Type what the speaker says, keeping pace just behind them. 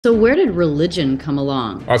So, where did religion come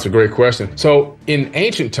along? That's a great question. So, in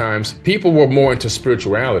ancient times, people were more into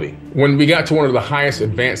spirituality. When we got to one of the highest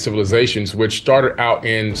advanced civilizations, which started out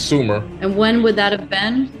in Sumer, And when would that have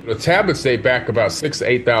been? the tablets date back about 6,000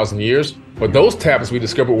 to 8,000 years. But those tablets we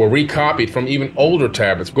discovered were recopied from even older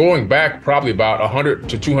tablets, going back probably about 100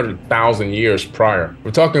 to 200,000 years prior. We're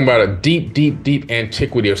talking about a deep, deep, deep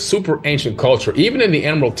antiquity of super ancient culture. Even in the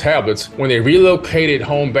Emerald tablets, when they relocated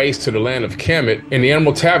home base to the land of Kemet, in the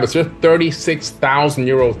Emerald tablets, they're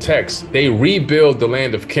 36,000-year-old texts. They rebuild the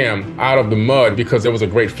land of Kem out of the mud because there was a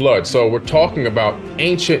great flood. So we're talking about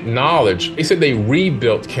ancient knowledge. They said they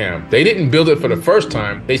rebuilt Kem. They didn't build it for the first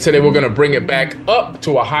time. They said they were going to bring it back up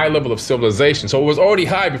to a high level of civilization. So it was already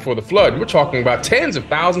high before the flood. We're talking about tens of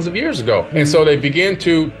thousands of years ago. And so they began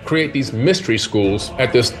to create these mystery schools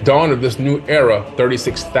at this dawn of this new era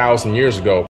 36,000 years ago.